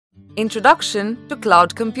Introduction to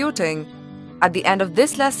Cloud Computing. At the end of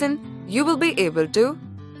this lesson, you will be able to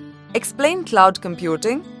explain cloud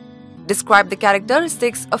computing, describe the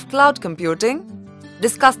characteristics of cloud computing,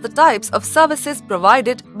 discuss the types of services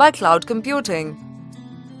provided by cloud computing.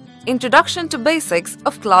 Introduction to basics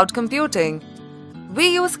of cloud computing. We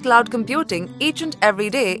use cloud computing each and every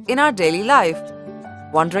day in our daily life.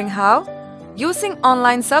 Wondering how? Using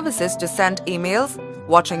online services to send emails,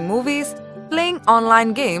 watching movies, playing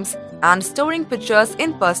online games, and storing pictures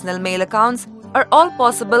in personal mail accounts are all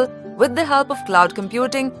possible with the help of cloud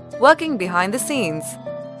computing working behind the scenes.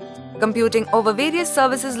 Computing over various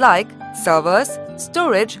services like servers,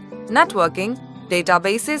 storage, networking,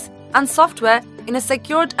 databases, and software in a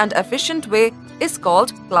secured and efficient way is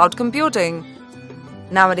called cloud computing.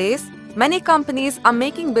 Nowadays, many companies are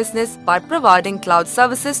making business by providing cloud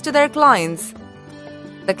services to their clients.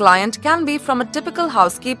 The client can be from a typical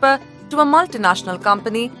housekeeper to a multinational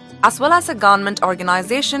company, as well as a government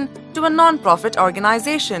organization to a non-profit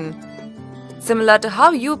organization. Similar to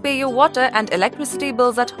how you pay your water and electricity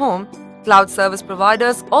bills at home, cloud service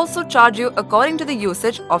providers also charge you according to the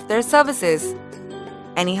usage of their services.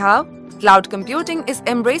 Anyhow, cloud computing is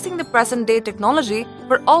embracing the present-day technology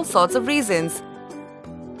for all sorts of reasons.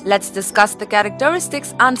 Let's discuss the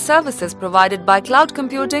characteristics and services provided by cloud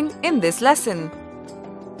computing in this lesson.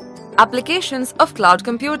 Applications of cloud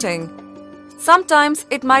computing. Sometimes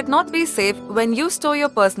it might not be safe when you store your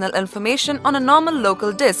personal information on a normal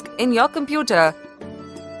local disk in your computer.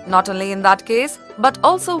 Not only in that case, but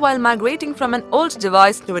also while migrating from an old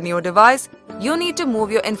device to a new device, you need to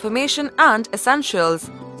move your information and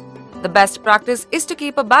essentials. The best practice is to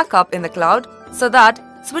keep a backup in the cloud so that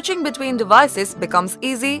switching between devices becomes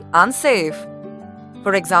easy and safe.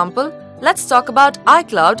 For example, let's talk about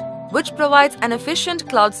iCloud, which provides an efficient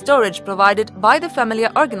cloud storage provided by the familiar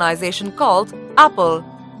organization called Apple.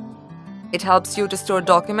 It helps you to store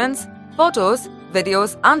documents, photos,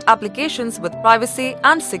 videos, and applications with privacy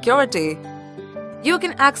and security. You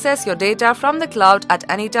can access your data from the cloud at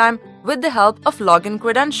any time with the help of login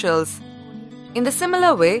credentials. In the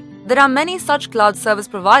similar way, there are many such cloud service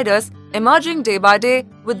providers emerging day by day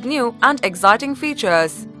with new and exciting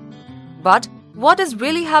features. But what is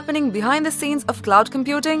really happening behind the scenes of cloud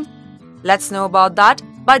computing? Let's know about that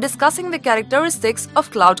by discussing the characteristics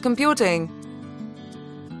of cloud computing.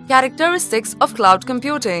 Characteristics of cloud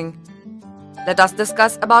computing. Let us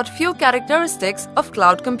discuss about few characteristics of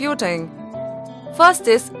cloud computing. First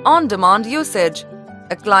is on-demand usage.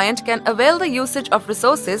 A client can avail the usage of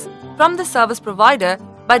resources from the service provider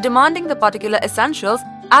by demanding the particular essentials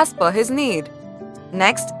as per his need.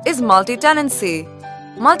 Next is multi-tenancy.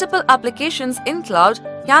 Multiple applications in cloud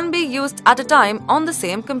can be used at a time on the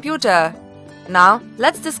same computer. Now,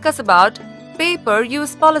 let's discuss about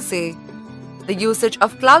pay-per-use policy. The usage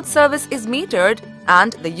of cloud service is metered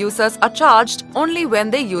and the users are charged only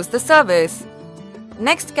when they use the service.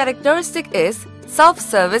 Next characteristic is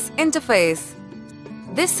self-service interface.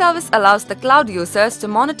 This service allows the cloud users to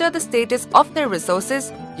monitor the status of their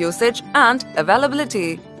resources, usage, and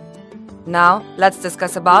availability. Now, let's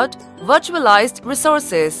discuss about virtualized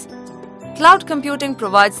resources. Cloud computing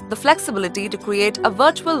provides the flexibility to create a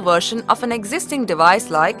virtual version of an existing device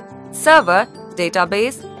like server,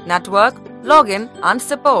 database, network, login, and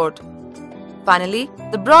support. Finally,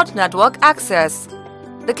 the broad network access.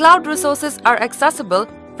 The cloud resources are accessible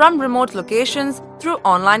from remote locations through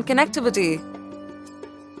online connectivity.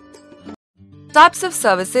 Types of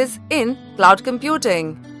services in cloud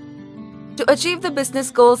computing. To achieve the business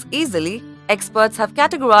goals easily, experts have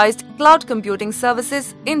categorized cloud computing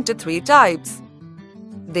services into three types.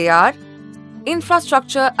 They are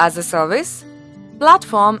infrastructure as a service,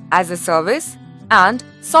 platform as a service, and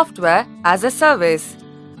software as a service.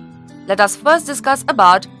 Let us first discuss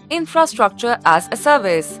about infrastructure as a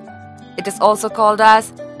service. It is also called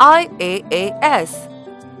as IaaS.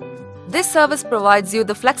 This service provides you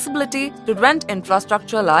the flexibility to rent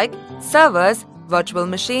infrastructure like servers, virtual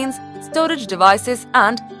machines, storage devices,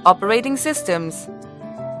 and operating systems.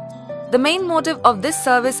 The main motive of this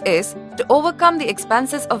service is to overcome the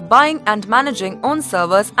expenses of buying and managing own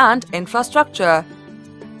servers and infrastructure.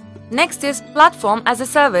 Next is platform as a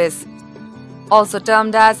service, also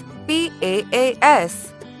termed as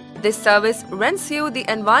PaaS. This service rents you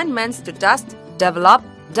the environments to test, develop,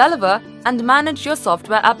 deliver, and manage your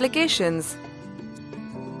software applications.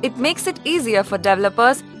 It makes it easier for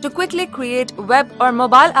developers to quickly create web or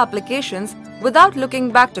mobile applications without looking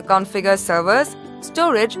back to configure servers,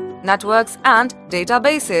 storage, networks, and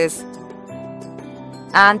databases.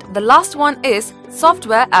 And the last one is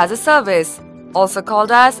software as a service, also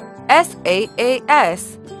called as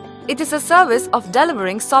SaaS. It is a service of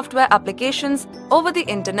delivering software applications over the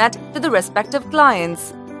internet to the respective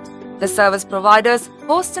clients. The service providers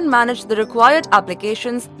host and manage the required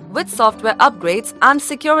applications with software upgrades and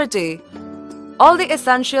security. All the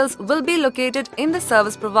essentials will be located in the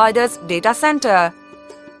service provider's data center.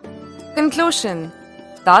 Conclusion.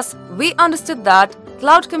 Thus, we understood that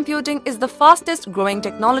cloud computing is the fastest growing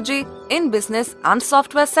technology in business and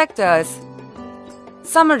software sectors.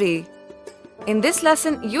 Summary. In this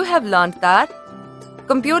lesson, you have learned that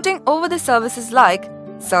computing over the services like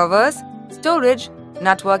servers, storage,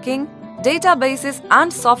 networking, databases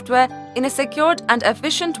and software in a secured and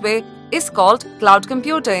efficient way is called cloud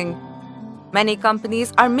computing. Many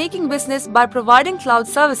companies are making business by providing cloud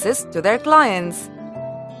services to their clients.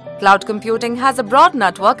 Cloud computing has a broad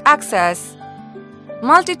network access.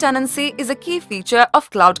 Multi-tenancy is a key feature of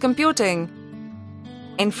cloud computing.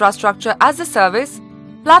 Infrastructure as a service,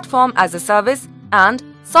 platform as a service, and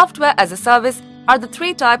software as a service are the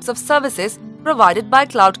three types of services provided by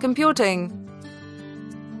cloud computing.